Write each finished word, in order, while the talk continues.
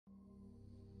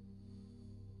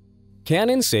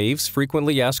Canon safes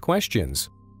frequently ask questions.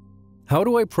 How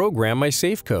do I program my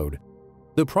safe code?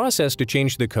 The process to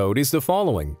change the code is the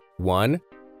following. 1.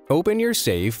 Open your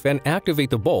safe and activate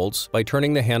the bolts by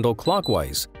turning the handle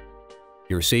clockwise.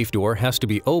 Your safe door has to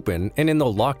be open and in the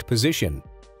locked position.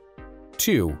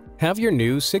 2. Have your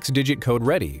new 6-digit code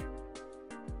ready.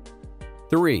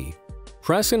 3.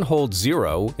 Press and hold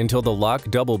 0 until the lock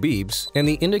double beeps and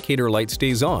the indicator light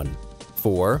stays on.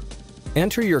 4.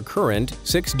 Enter your current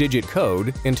 6-digit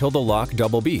code until the lock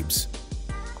double beeps.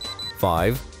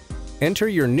 5. Enter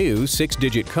your new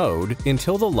 6-digit code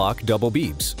until the lock double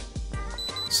beeps.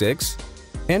 6.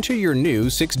 Enter your new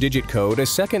 6-digit code a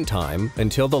second time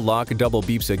until the lock double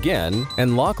beeps again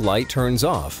and lock light turns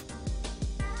off.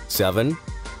 7.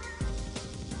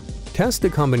 Test the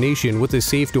combination with the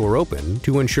safe door open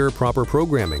to ensure proper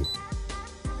programming.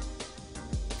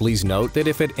 Please note that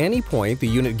if at any point the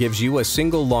unit gives you a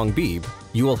single long beep,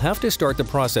 you will have to start the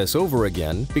process over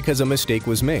again because a mistake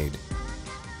was made.